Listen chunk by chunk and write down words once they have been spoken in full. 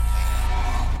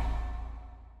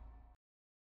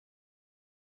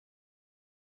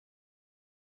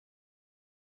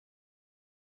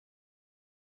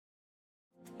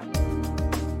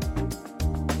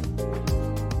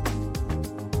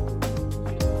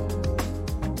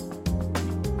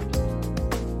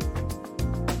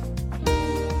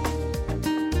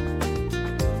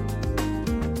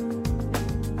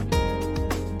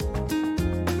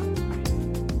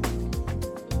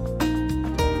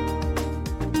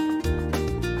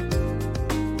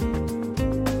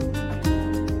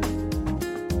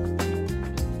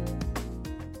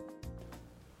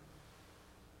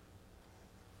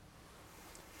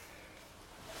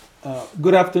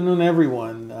Good afternoon,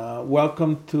 everyone.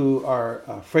 Welcome to our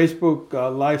Facebook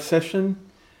live session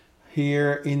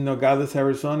here in Nogales,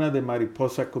 Arizona, the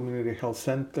Mariposa Community Health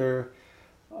Center.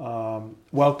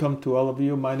 Welcome to all of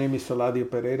you. My name is Eladio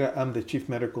Pereira. I'm the Chief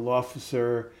Medical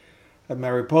Officer at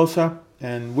Mariposa,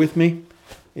 and with me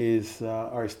is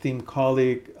our esteemed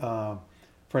colleague,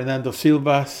 Fernando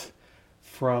Silvas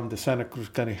from the Santa Cruz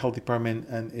County Health Department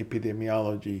and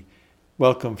Epidemiology.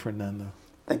 Welcome, Fernando.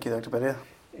 Thank you, Dr. Pereira.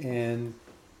 And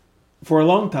for a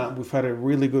long time, we've had a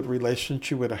really good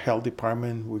relationship with the health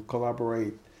department. We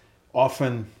collaborate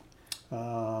often.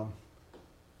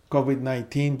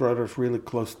 COVID-19 brought us really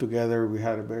close together. We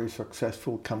had a very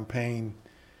successful campaign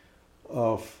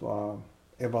of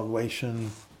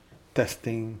evaluation,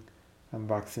 testing, and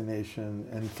vaccination.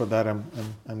 And for that,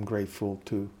 I'm grateful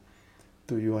to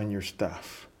you and your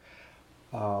staff.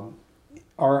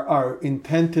 Our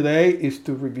intent today is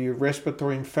to review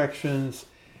respiratory infections.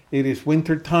 It is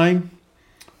winter time.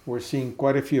 We're seeing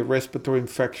quite a few respiratory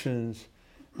infections.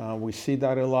 We see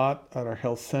that a lot at our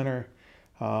health center.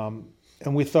 And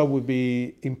we thought it would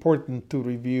be important to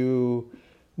review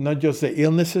not just the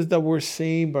illnesses that we're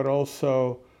seeing, but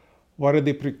also what are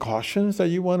the precautions that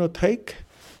you want to take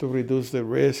to reduce the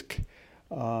risk.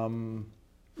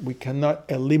 We cannot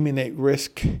eliminate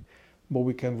risk, but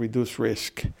we can reduce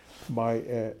risk by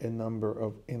a number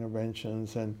of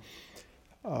interventions. And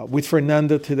with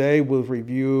Fernando today, we'll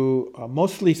review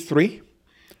mostly three.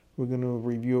 We're going to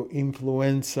review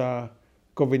influenza,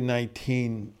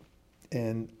 COVID-19,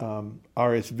 and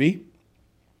RSV,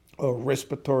 or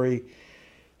respiratory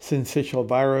syncytial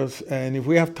virus. And if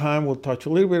we have time, we'll touch a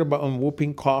little bit on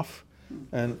whooping cough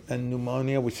and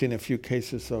pneumonia. We've seen a few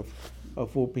cases of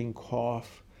whooping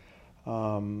cough.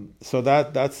 So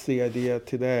that's the idea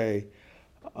today.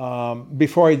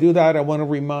 Before I do that, I want to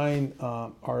remind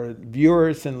our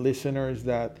viewers and listeners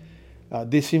that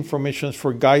this information is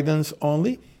for guidance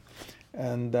only,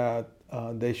 and that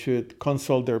they should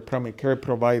consult their primary care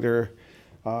provider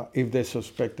if they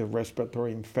suspect a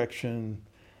respiratory infection.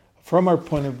 From our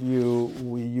point of view,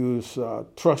 we use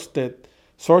trusted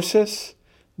sources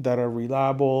that are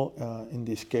reliable, in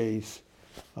this case,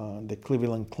 the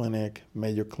Cleveland Clinic,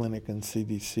 Mayo Clinic, and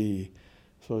CDC.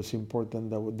 So it's important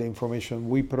that the information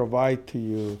we provide to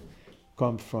you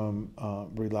comes from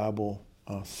reliable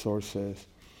sources.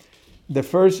 The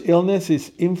first illness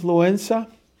is influenza.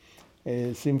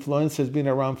 Influenza has been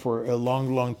around for a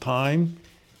long, long time.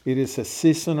 It is a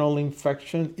seasonal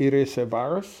infection. It is a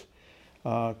virus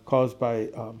caused by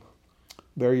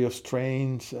various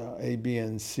strains, A, B,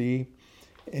 and C.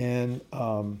 And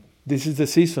this is the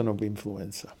season of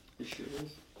influenza. It sure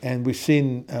is. And we've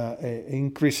seen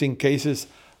increasing cases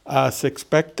as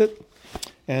expected.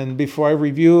 And before I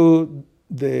review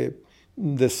the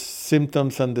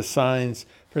symptoms and the signs,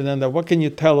 Fernanda, what can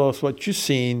you tell us what you've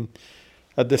seen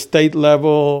at the state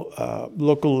level,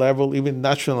 local level, even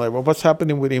national level? What's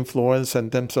happening with influenza in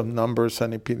terms of numbers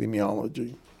and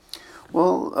epidemiology?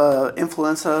 Well,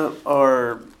 influenza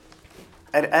are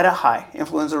at a high.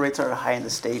 Influenza rates are high in the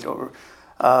state or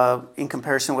in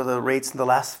comparison with the rates in the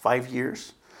last 5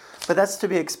 years. But that's to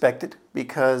be expected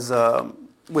because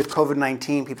with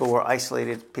COVID-19, people were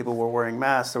isolated, people were wearing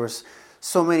masks. There was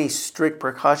so many strict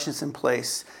precautions in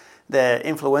place that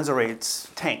influenza rates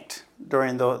tanked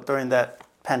during that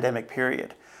pandemic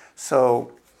period.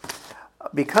 So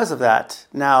because of that,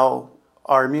 now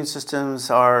our immune systems,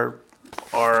 our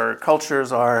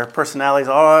cultures, our personalities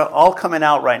are all coming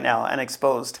out right now and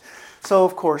exposed. So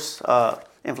of course,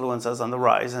 influenza is on the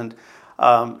rise, and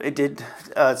it did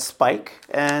spike,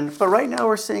 but right now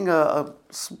we're seeing a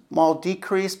small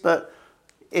decrease, but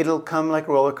it'll come like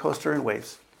a roller coaster in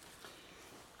waves.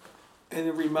 And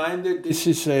a reminder, this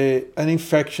is an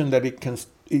infection that it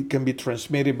can be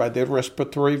transmitted by the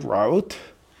respiratory route.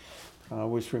 I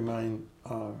always remind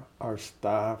our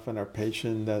staff and our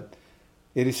patient that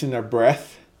it is in our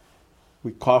breath.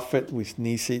 We cough it, we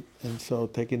sneeze it, and so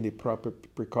taking the proper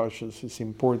precautions is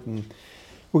important.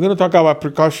 We're going to talk about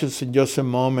precautions in just a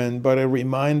moment, but a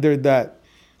reminder that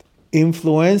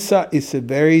influenza is a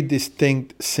very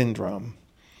distinct syndrome.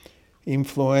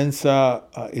 Influenza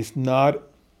is not,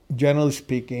 generally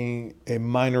speaking, a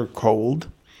minor cold.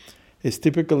 It's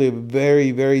typically a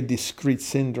very, very discrete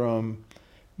syndrome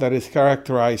that is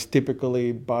characterized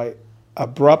typically by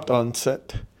abrupt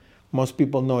onset. Most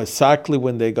people know exactly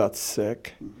when they got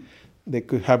sick. They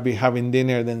could be having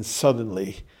dinner, then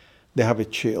suddenly they have a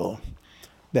chill.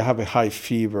 They have a high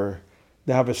fever.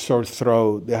 They have a sore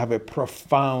throat. They have a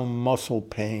profound muscle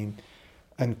pain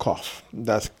and cough.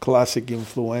 That's classic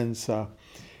influenza.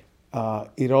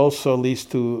 It also leads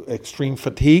to extreme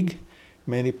fatigue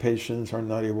many patients are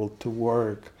not able to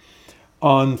work.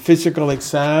 On physical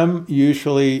exam,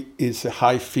 usually it's a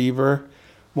high fever.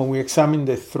 When we examine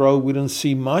the throat, we don't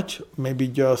see much, maybe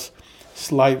just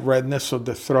slight redness of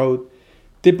the throat.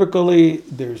 Typically,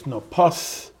 there's no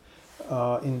pus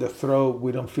in the throat.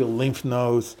 We don't feel lymph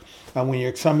nodes. And when you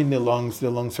examine the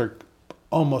lungs are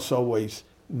almost always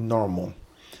normal.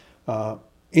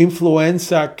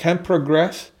 Influenza can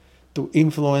progress to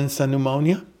influenza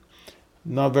pneumonia.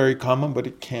 Not very common, but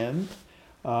it can.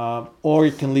 Or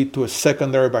it can lead to a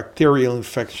secondary bacterial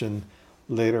infection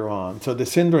later on. So the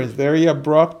syndrome is very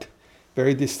abrupt,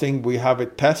 very distinct. We have a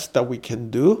test that we can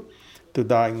do to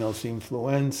diagnose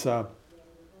influenza.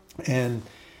 And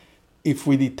if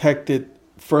we detect it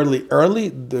fairly early,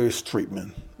 there's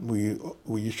treatment. We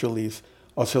usually use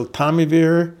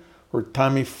oseltamivir or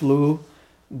Tamiflu.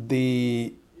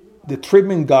 The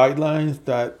treatment guidelines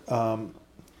that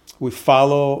we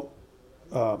follow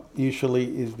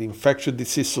usually is the Infectious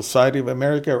Disease Society of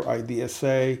America, or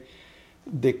IDSA.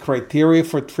 The criteria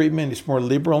for treatment is more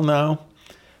liberal now.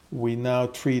 We now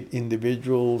treat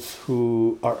individuals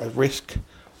who are at risk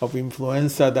of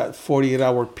influenza. That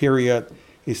 48-hour period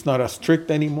is not as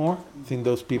strict anymore. I think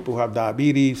those people who have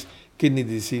diabetes, kidney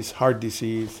disease, heart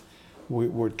disease,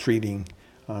 we're treating.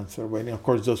 So, of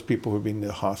course, those people who've been in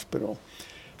the hospital.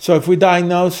 So if we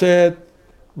diagnose it,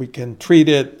 we can treat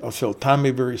it.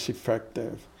 Oseltamivir is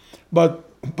effective. But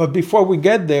before we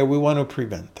get there, we want to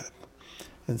prevent it.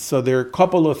 And so there are a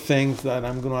couple of things that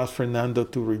I'm going to ask Fernando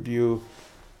to review.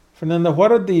 Fernando,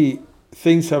 what are the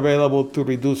things available to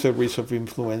reduce the risk of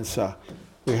influenza?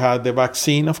 We have the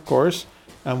vaccine, of course,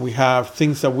 and we have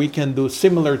things that we can do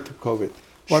similar to COVID.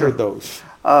 What are those?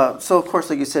 So, of course,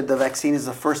 like you said, the vaccine is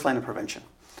the first line of prevention.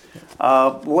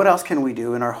 What else can we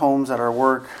do in our homes, at our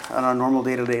work, on our normal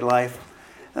day-to-day life?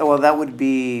 Well, that would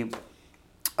be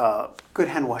good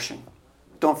hand washing.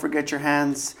 Don't forget your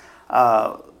hands.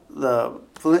 The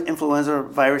influenza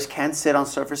virus can sit on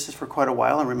surfaces for quite a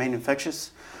while and remain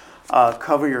infectious.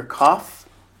 Cover your cough,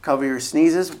 cover your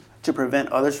sneezes to prevent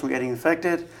others from getting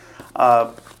infected.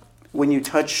 When you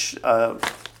touch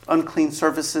unclean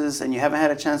surfaces and you haven't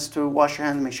had a chance to wash your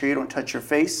hands, make sure you don't touch your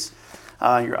face,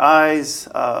 your eyes,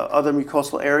 other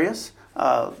mucosal areas.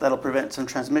 That'll prevent some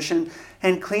transmission.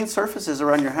 And clean surfaces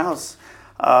around your house.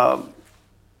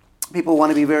 People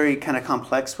want to be very kind of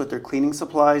complex with their cleaning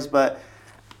supplies, but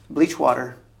bleach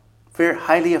water, very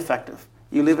highly effective.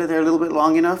 You leave it there a little bit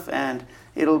long enough and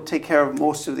it'll take care of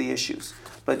most of the issues.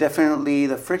 But definitely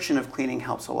the friction of cleaning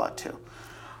helps a lot too.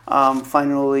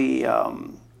 Finally,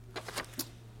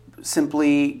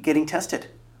 simply getting tested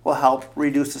will help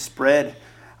reduce the spread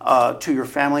to your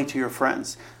family, to your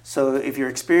friends. So if you're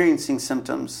experiencing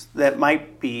symptoms that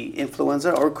might be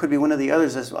influenza or could be one of the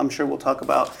others, as I'm sure we'll talk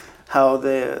about how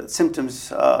the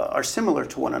symptoms are similar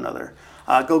to one another,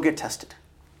 go get tested.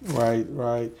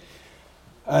 Right.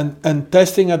 And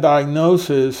testing a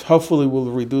diagnosis hopefully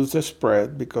will reduce the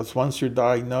spread, because once you're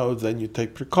diagnosed, then you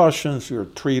take precautions, you're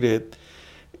treated.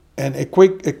 And a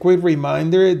quick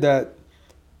reminder that,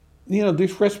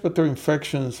 these respiratory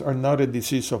infections are not a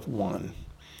disease of one.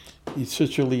 It's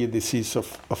usually a disease of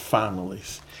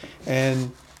families.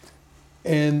 And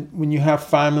when you have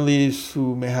families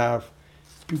who may have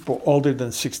people older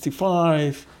than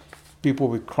 65, people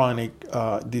with chronic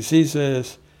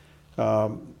diseases,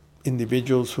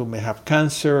 individuals who may have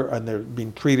cancer and they're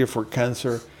being treated for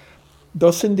cancer,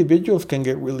 those individuals can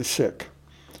get really sick.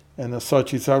 And as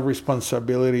such, it's our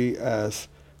responsibility as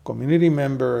community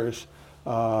members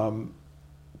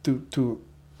to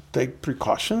take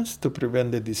precautions to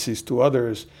prevent the disease to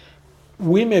others.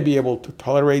 We may be able to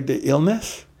tolerate the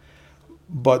illness,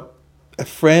 but a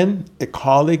friend, a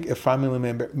colleague, a family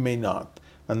member may not,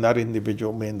 and that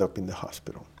individual may end up in the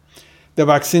hospital. The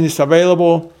vaccine is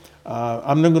available.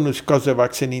 I'm not going to discuss the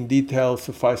vaccine in detail.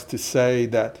 Suffice to say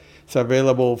that it's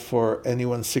available for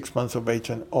anyone 6 months of age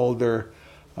and older.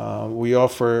 We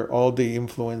offer all the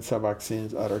influenza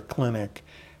vaccines at our clinic,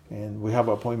 and we have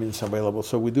appointments available.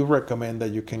 So we do recommend that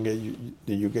you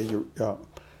get your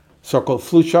so-called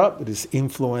flu shot. It is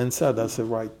influenza. That's the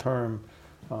right term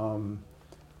to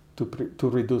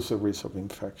reduce the risk of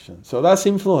infection. So that's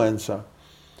influenza.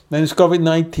 Then it's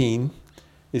COVID-19.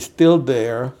 It's still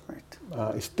there.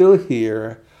 It's still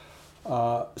here.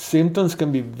 Symptoms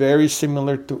can be very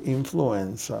similar to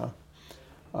influenza.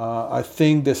 I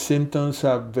think the symptoms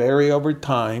vary over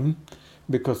time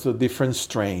because of different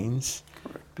strains.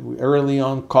 Early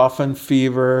on, cough and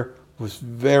fever was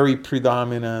very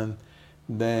predominant.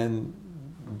 Then,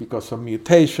 because of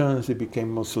mutations, it became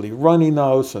mostly runny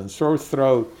nose and sore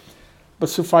throat. But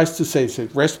suffice to say, it's a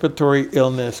respiratory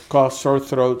illness, cough, sore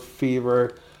throat,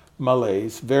 fever,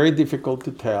 malaise, very difficult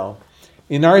to tell.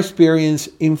 In our experience,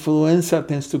 influenza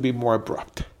tends to be more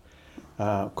abrupt.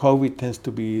 COVID tends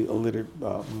to be a little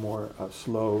more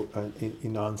slow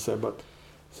in onset, but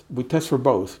we test for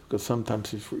both because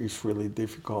sometimes it's really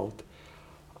difficult.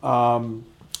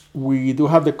 We do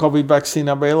have the COVID vaccine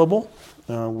available.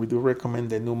 We do recommend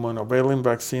the new monovalent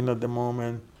vaccine at the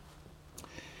moment.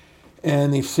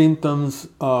 And if symptoms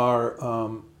are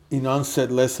in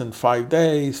onset less than 5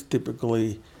 days,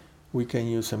 typically we can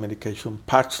use a medication,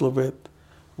 Paxlovid,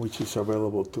 which is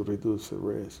available to reduce the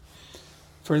risk.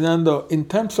 Fernando, in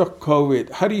terms of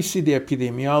COVID, how do you see the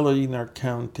epidemiology in our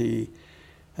county?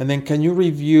 And then can you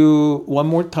review one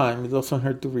more time, it doesn't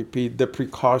hurt to repeat, the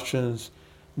precautions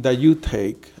that you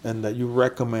take and that you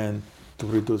recommend to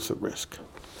reduce the risk?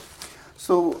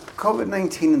 So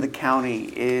COVID-19 in the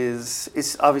county is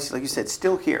obviously, like you said,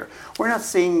 still here. We're not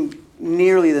seeing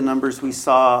nearly the numbers we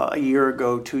saw a year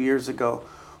ago, 2 years ago,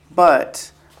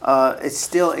 but it's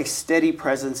still a steady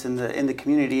presence in the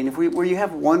community. And where you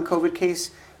have one COVID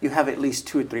case, you have at least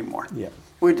 2 or 3 more. Yeah.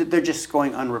 They're just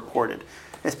going unreported,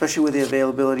 especially with the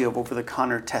availability of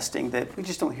over-the-counter testing that we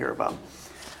just don't hear about.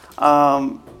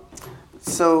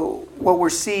 So what we're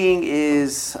seeing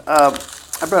is,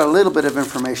 I brought a little bit of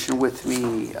information with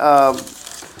me.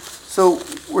 So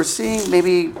we're seeing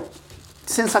maybe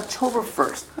since October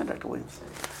 1st, hi Dr. Williams,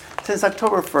 since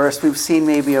October 1st, we've seen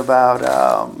maybe about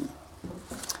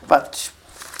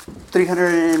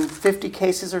 350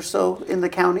 cases or so in the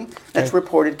county. That's Okay.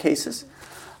 reported cases.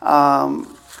 And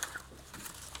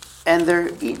they're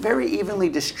very evenly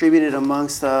distributed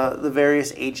amongst the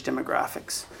various age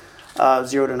demographics.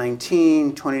 0 to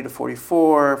 19, 20 to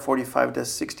 44, 45 to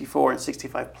 64, and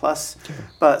 65 plus. Okay.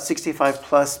 But 65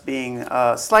 plus being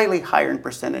slightly higher in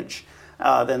percentage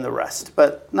than the rest,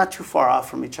 but not too far off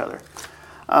from each other.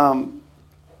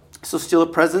 So still a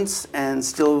presence and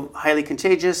still highly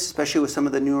contagious, especially with some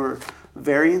of the newer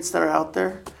variants that are out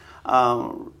there.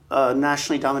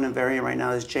 Nationally dominant variant right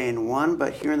now is JN1,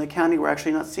 but here in the county, we're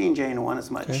actually not seeing JN1 as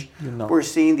much. Okay. We're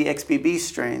seeing the XBB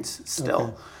strains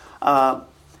still. Okay.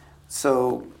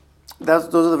 So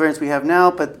those are the variants we have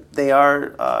now, but they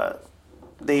are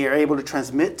able to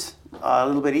transmit a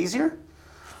little bit easier,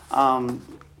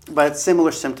 but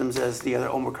similar symptoms as the other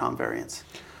Omicron variants.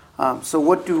 So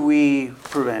what do we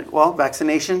prevent? Well,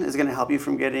 vaccination is going to help you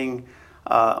from getting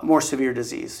more severe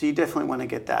disease. So you definitely want to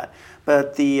get that.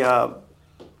 But the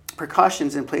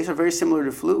precautions in place are very similar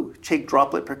to flu. Take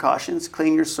droplet precautions,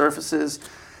 clean your surfaces,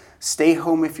 stay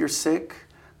home if you're sick,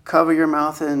 cover your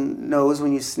mouth and nose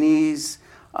when you sneeze,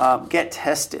 get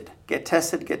tested. Get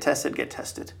tested, get tested, get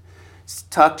tested.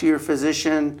 Talk to your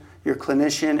physician, your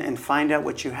clinician, and find out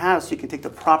what you have so you can take the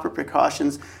proper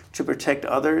precautions to protect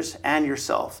others and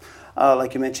yourself.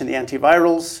 Like you mentioned, the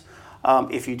antivirals.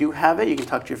 If you do have it, you can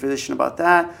talk to your physician about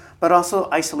that. But also,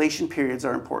 isolation periods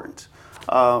are important.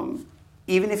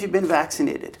 Even if you've been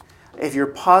vaccinated, if you're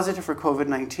positive for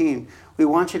COVID-19, we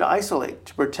want you to isolate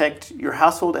to protect your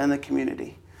household and the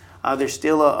community. There's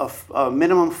still a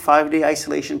minimum 5-day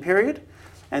isolation period.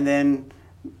 And then,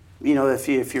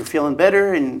 if you're feeling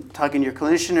better and talking to your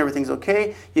clinician, everything's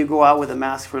okay, you go out with a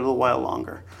mask for a little while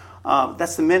longer.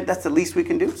 That's the least we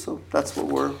can do, so that's what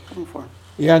we're looking for.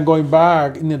 Yeah, and going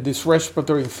back, these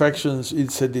respiratory infections,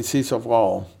 it's a disease of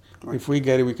all. Right. If we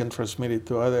get it, we can transmit it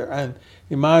to others. And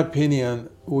in my opinion,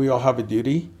 we all have a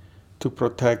duty to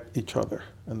protect each other,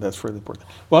 and that's really important.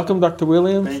 Welcome, Dr.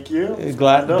 Williams. Thank you.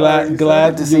 Glad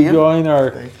you joined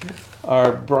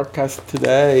our broadcast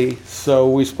today. So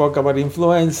we spoke about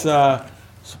influenza,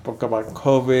 spoke about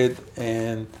COVID,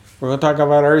 and we're going to talk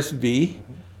about RSV,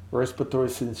 respiratory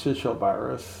syncytial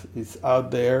virus. It's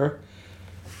out there,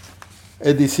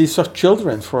 a disease of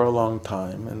children for a long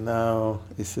time, and now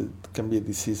it can be a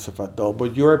disease of adults.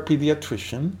 But you're a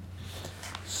pediatrician.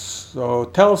 So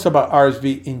tell us about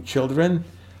RSV in children,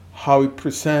 how it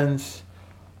presents,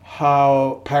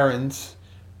 how parents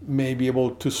may be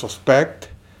able to suspect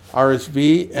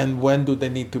RSV, and when do they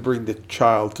need to bring the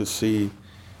child to see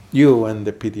you and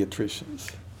the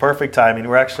pediatricians? Perfect timing.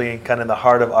 We're actually kind of in the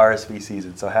heart of RSV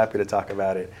season, so happy to talk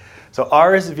about it. So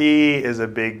RSV is a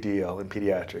big deal in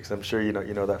pediatrics. I'm sure you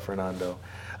know that, Fernando.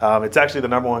 It's actually the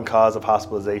number one cause of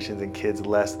hospitalizations in kids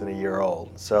less than a year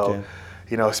old. So. Okay.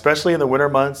 Especially in the winter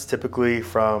months, typically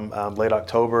from late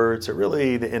October to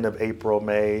really the end of April,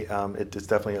 May, it's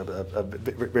definitely a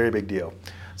very big deal.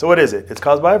 So what is it? It's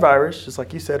caused by a virus, just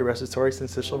like you said, a respiratory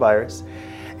syncytial virus.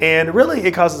 And really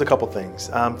it causes a couple things.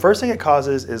 First thing it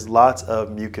causes is lots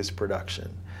of mucus production.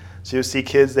 So you'll see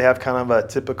kids, they have kind of a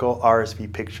typical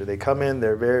RSV picture. They come in,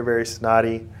 they're very, very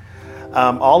snotty.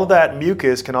 All of that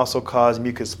mucus can also cause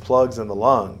mucus plugs in the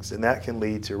lungs, and that can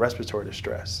lead to respiratory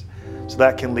distress. So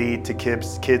that can lead to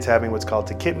kids having what's called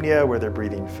tachypnea, where they're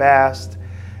breathing fast.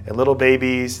 And little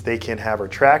babies, they can have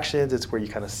retractions. It's where you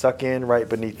kind of suck in right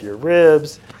beneath your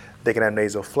ribs. They can have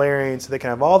nasal flaring. So they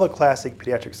can have all the classic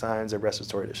pediatric signs of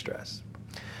respiratory distress.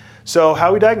 So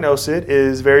how we diagnose it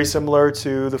is very similar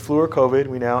to the flu or COVID.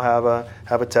 We now have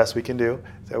a test we can do.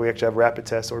 So we actually have rapid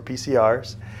tests or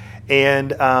PCRs.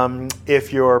 And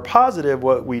if you're positive,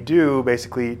 what we do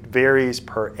basically varies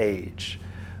per age.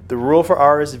 The rule for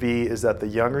RSV is that the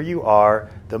younger you are,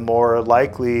 the more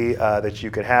likely that you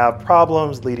could have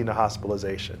problems leading to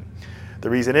hospitalization. The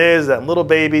reason is that little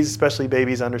babies, especially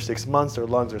babies under 6 months, their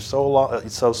lungs are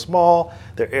so small,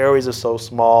 their airways are so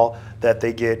small that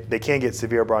they can get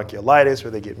severe bronchiolitis,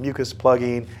 or they get mucus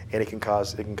plugging, and it can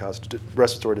cause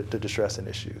respiratory distress and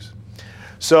issues.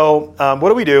 So what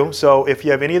do we do? So if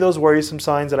you have any of those worrisome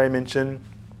signs that I mentioned,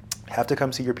 have to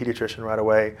come see your pediatrician right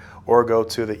away, or go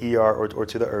to the ER or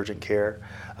to the urgent care.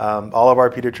 All of our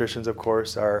pediatricians, of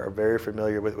course, are very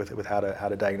familiar with how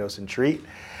to diagnose and treat.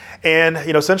 And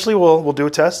essentially we'll do a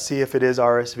test, see if it is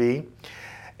RSV.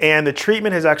 And the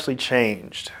treatment has actually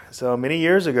changed. So many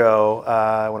years ago,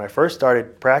 when I first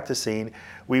started practicing,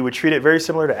 we would treat it very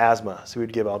similar to asthma. So we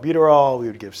would give albuterol, we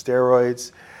would give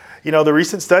steroids. The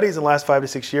recent studies in the last 5 to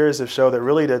 6 years have shown that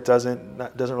really that doesn't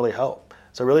really help.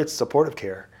 So really it's supportive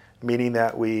care, meaning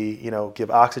that we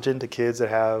give oxygen to kids that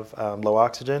have low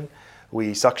oxygen.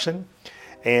 We suction,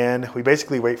 and we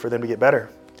basically wait for them to get better.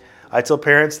 I tell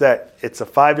parents that it's a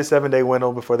 5 to 7 day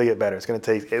window before they get better. It's going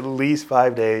to take at least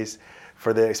 5 days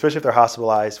especially if they're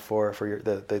hospitalized, for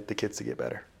the kids to get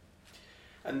better.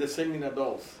 And the same in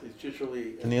adults. It's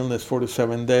usually an illness 4 to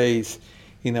 7 days.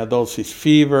 In adults, it's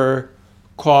fever,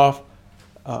 cough,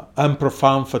 and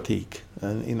profound fatigue.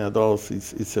 And in adults,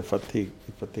 it's a fatigue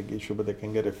issue, but they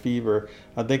can get a fever,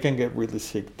 and they can get really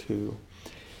sick too.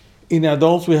 In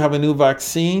adults, we have a new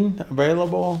vaccine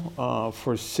available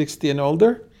for 60 and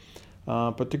older,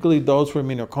 particularly those who are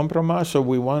immunocompromised, so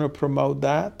we want to promote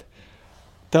that.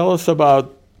 Tell us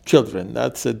about children.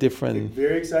 That's a different...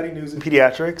 Very exciting news in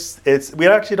pediatrics. We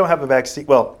actually don't have a vaccine.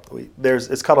 Well,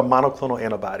 it's called a monoclonal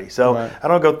antibody. So right. I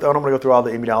don't want to go through all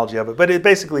the immunology of it, but it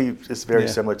basically is very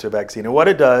similar to a vaccine. And what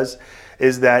it does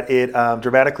is that it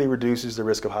dramatically reduces the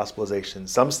risk of hospitalization.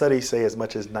 Some studies say as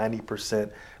much as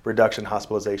 90% reduction in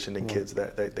hospitalization in kids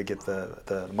that get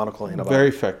the monoclonal antibody. Very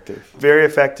effective. Very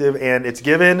effective, and it's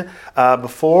given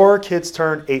before kids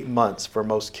turn 8 months for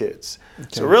most kids. Okay.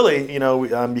 So really, you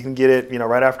can get it,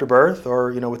 right after birth,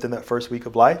 or within that first week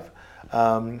of life.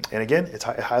 And again, it's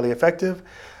highly effective.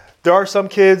 There are some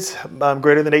kids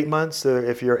greater than 8 months. So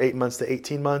if you're 8 months to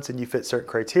 18 months and you fit certain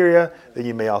criteria, then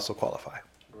you may also qualify.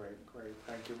 Great.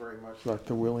 Thank you very much,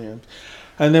 Dr. Williams.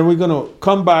 And then we're going to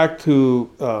come back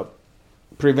to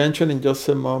prevention in just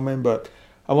a moment, but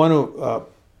I want to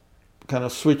kind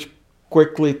of switch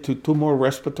quickly to 2 more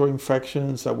respiratory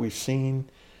infections that we've seen,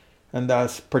 and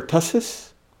that's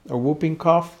pertussis, or whooping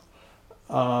cough.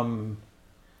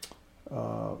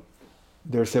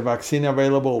 There's a vaccine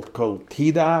available called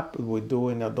Tdap. We do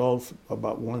in adults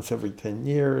about once every 10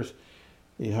 years.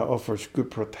 It offers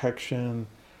good protection.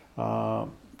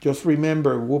 Just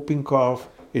remember, whooping cough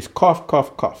is cough,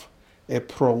 cough, cough. A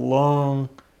prolonged,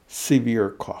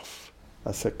 severe cough.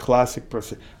 That's a classic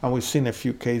procedure. And we've seen a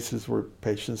few cases where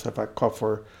patients have had cough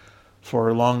for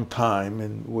a long time,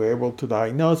 and we're able to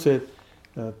diagnose it,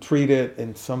 treat it,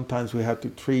 and sometimes we have to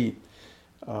treat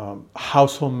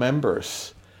household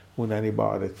members with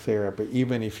antibiotic therapy,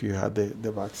 even if you had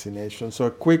the vaccination. So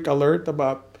a quick alert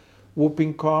about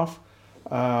whooping cough.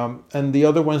 And the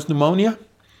other one's pneumonia.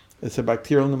 It's a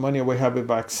bacterial pneumonia. We have a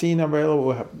vaccine available.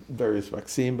 We have various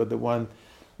vaccines, but the one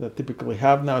that typically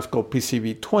have now is called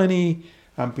PCV20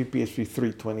 and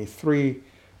PPSV323.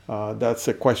 That's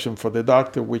a question for the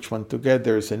doctor, which one to get.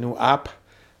 There's a new app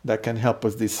that can help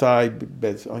us decide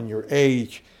based on your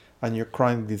age and your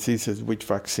chronic diseases which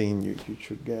vaccine you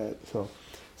should get.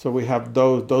 So we have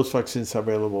those vaccines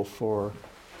available for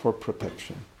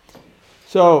protection.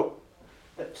 So,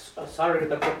 sorry,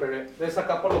 Dr. Perez. There's a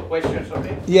couple of questions,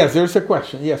 okay? Yes, there's a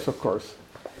question. Yes, of course.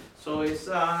 So it's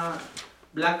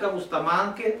Blanca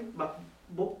Bustamante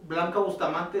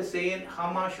saying,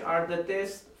 how much are the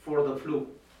tests for the flu?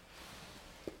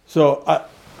 So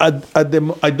I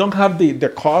don't have the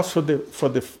cost for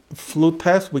the flu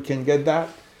test. We can get that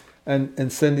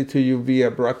and send it to you via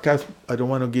broadcast. I don't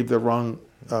want to give the wrong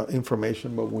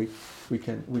information, but we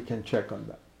can check on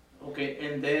that. Okay,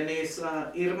 and then is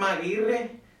Irma Aguirre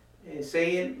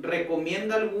saying,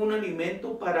 ¿recomienda algún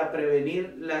alimento para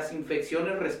prevenir las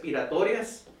infecciones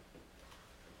respiratorias?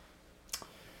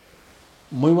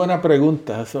 Muy buena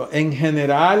pregunta. So, en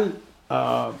general,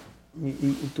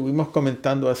 y estuvimos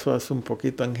comentando eso hace un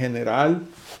poquito, en general,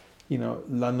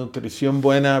 la nutrición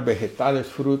buena, vegetales,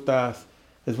 frutas,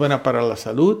 es buena para la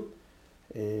salud,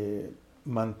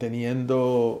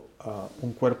 manteniendo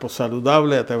un cuerpo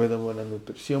saludable a través de buena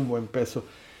nutrición, buen peso,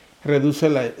 reduce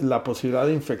la posibilidad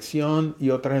de infección y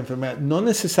otras enfermedades. No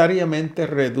necesariamente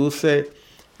reduce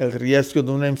el riesgo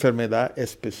de una enfermedad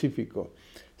específica,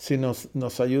 sino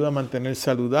nos ayuda a mantener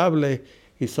saludable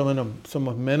y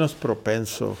somos menos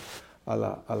propensos a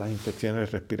las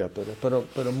infecciones respiratorias.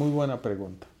 Pero muy buena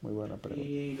pregunta, muy buena pregunta.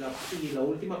 Y la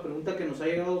última pregunta que nos ha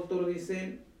llegado, doctor,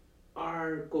 dice,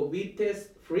 ¿are COVID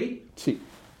test free? Sí.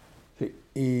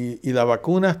 Y la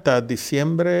vacuna hasta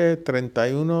diciembre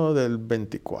 31 del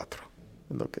 24.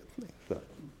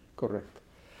 Correcto.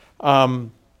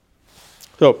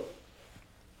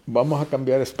 Vamos a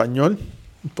cambiar a español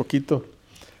un poquito.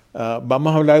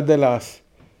 Vamos a hablar de las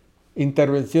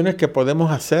intervenciones que podemos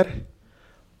hacer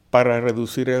para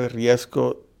reducir el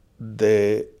riesgo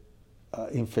de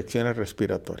infecciones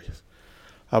respiratorias.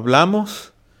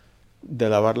 Hablamos de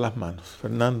lavar las manos.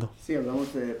 Fernando. Sí,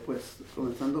 hablamos de,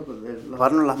 comenzando de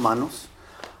lavarnos las manos,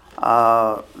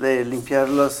 de limpiar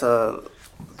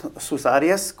sus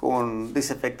áreas con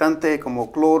desinfectante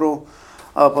como cloro,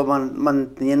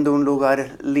 manteniendo un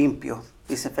lugar limpio,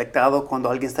 desinfectado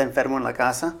cuando alguien está enfermo en la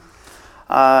casa.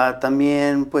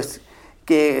 También, pues,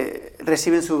 que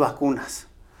reciben sus vacunas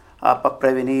para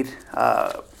prevenir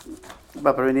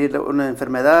una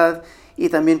enfermedad. Y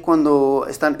también cuando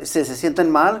se sienten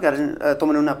mal,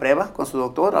 tomen una prueba con su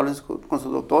doctor, hablen con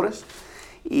sus doctores.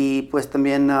 Y pues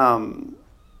también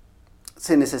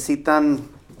si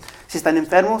están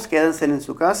enfermos, quédense en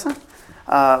su casa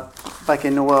para que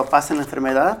no pasen la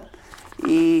enfermedad.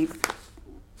 Y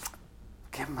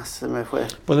 ¿qué más se me fue?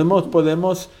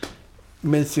 Podemos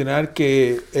mencionar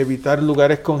que evitar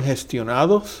lugares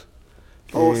congestionados.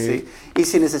 Sí. Y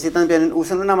si necesitan, bien,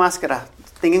 usen una máscara.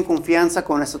 Tengan confianza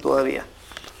con eso todavía.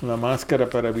 Una máscara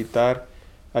para evitar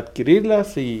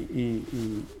adquirirlas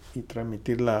y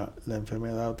transmitir la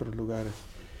enfermedad a otros lugares.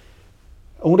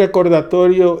 Un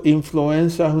recordatorio,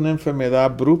 influenza es una enfermedad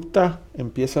abrupta.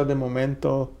 Empieza de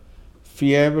momento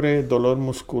fiebre, dolor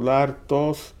muscular,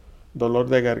 tos, dolor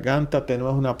de garganta.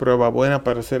 Tenemos una prueba buena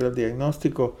para hacer el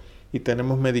diagnóstico y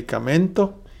tenemos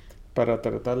medicamentos para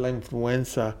tratar la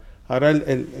influenza. Ahora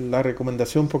la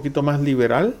recomendación un poquito más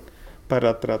liberal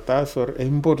para tratar, es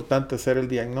importante hacer el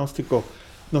diagnóstico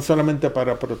no solamente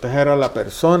para proteger a la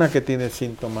persona que tiene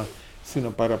síntomas,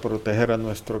 sino para proteger a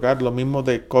nuestro hogar. Lo mismo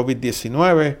de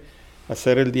COVID-19,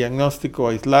 hacer el diagnóstico,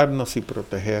 aislarnos y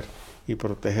proteger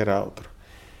a otros.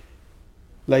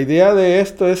 La idea de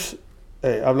esto es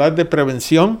hablar de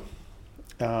prevención,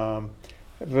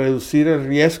 reducir el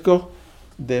riesgo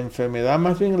de enfermedad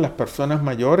más bien en las personas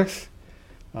mayores,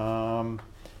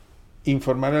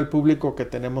 informar al público que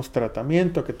tenemos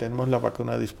tratamiento, que tenemos la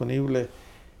vacuna disponible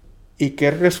y que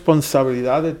es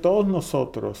responsabilidad de todos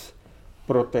nosotros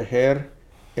proteger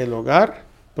el hogar,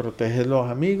 proteger los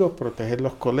amigos, proteger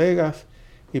los colegas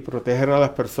y proteger a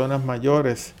las personas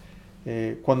mayores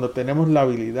cuando tenemos la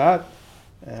habilidad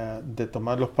de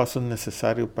tomar los pasos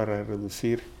necesarios para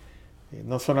reducir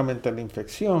no solamente la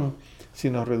infección,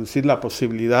 sino reducir la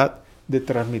posibilidad de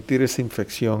transmitir esa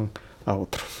infección a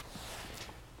otros.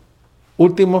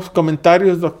 Últimos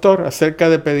comentarios, doctor, acerca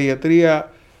de pediatría.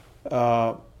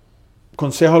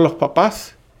 Consejo a los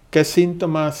papás. ¿Qué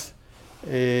síntomas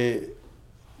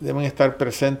deben estar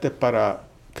presentes para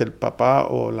que el papá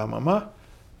o la mamá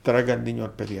traiga al niño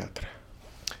al pediatra?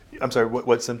 I'm sorry,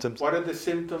 what symptoms? What are the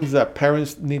symptoms that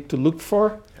parents need to look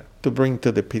for to bring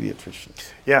to the pediatrician?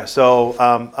 Yeah, so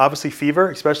obviously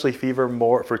fever, especially fever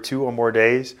more for 2 or more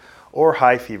days, or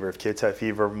high fever. If kids have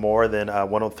fever more than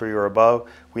 103 or above,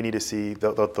 we need to see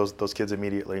those kids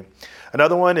immediately.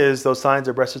 Another one is those signs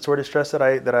of respiratory distress that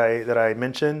I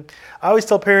mentioned. I always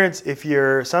tell parents, if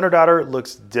your son or daughter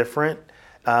looks different,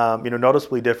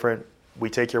 noticeably different, we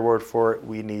take your word for it.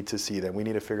 We need to see them. We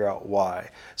need to figure out why.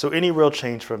 So any real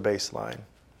change from baseline.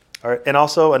 All right. And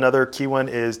also another key one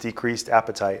is decreased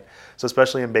appetite. So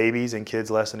especially in babies and kids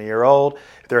less than a year old,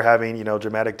 if they're having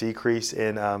dramatic decrease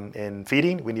in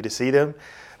feeding, we need to see them.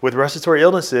 With respiratory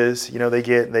illnesses, they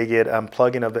get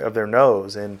plugging of their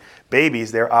nose, and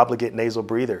babies, they're obligate nasal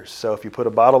breathers. So if you put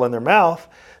a bottle in their mouth,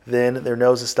 then their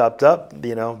nose is stopped up.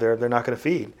 They're not going to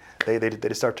feed. They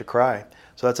just start to cry.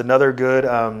 So that's another good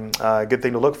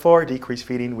thing to look for. Decreased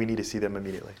feeding, we need to see them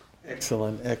immediately.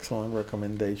 Excellent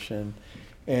recommendation.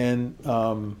 And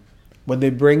when they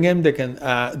bring in, they can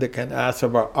ask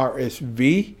about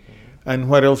RSV. and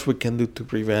what else we can do to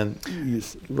prevent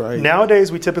use, right?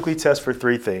 Nowadays, we typically test for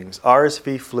 3 things: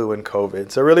 RSV, flu, and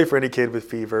COVID. So really, for any kid with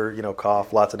fever,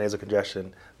 cough, lots of nasal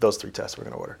congestion, those 3 tests we're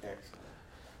going to order. Excellent.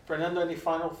 Fernando, any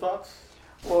final thoughts?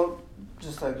 Well,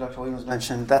 just like Dr. Williams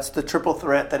mentioned, that's the triple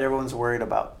threat that everyone's worried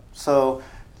about. So,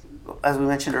 as we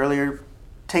mentioned earlier,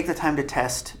 take the time to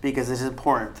test because it is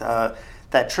important.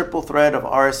 That triple threat of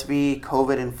RSV,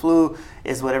 COVID, and flu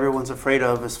is what everyone's afraid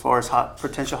of as far as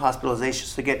potential hospitalizations.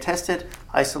 So get tested,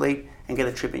 isolate, and get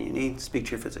the treatment you need. Speak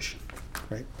to your physician.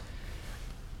 Right.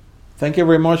 Thank you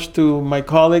very much to my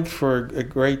colleagues for a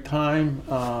great time.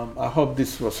 I hope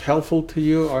this was helpful to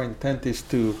you. Our intent is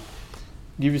to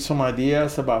give you some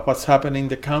ideas about what's happening in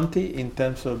the county in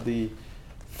terms of the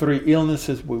 3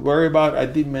 illnesses we worry about. I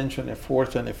did mention a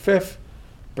 4th and a 5th,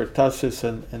 pertussis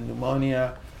and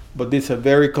pneumonia, but these are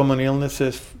very common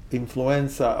illnesses: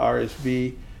 influenza,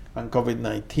 RSV, and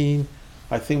COVID-19.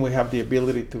 I think we have the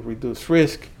ability to reduce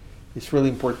risk. It's really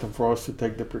important for us to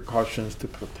take the precautions to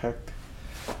protect.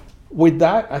 With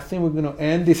that, I think we're going to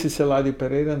end. This is Eladio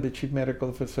Pereira, and the Chief Medical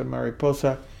Officer,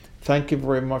 Mariposa. Thank you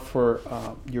very much for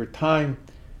your time.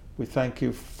 We thank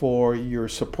you for your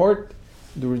support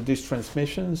during these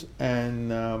transmissions,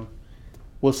 and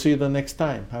we'll see you the next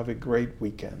time. Have a great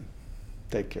weekend.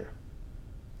 Take care.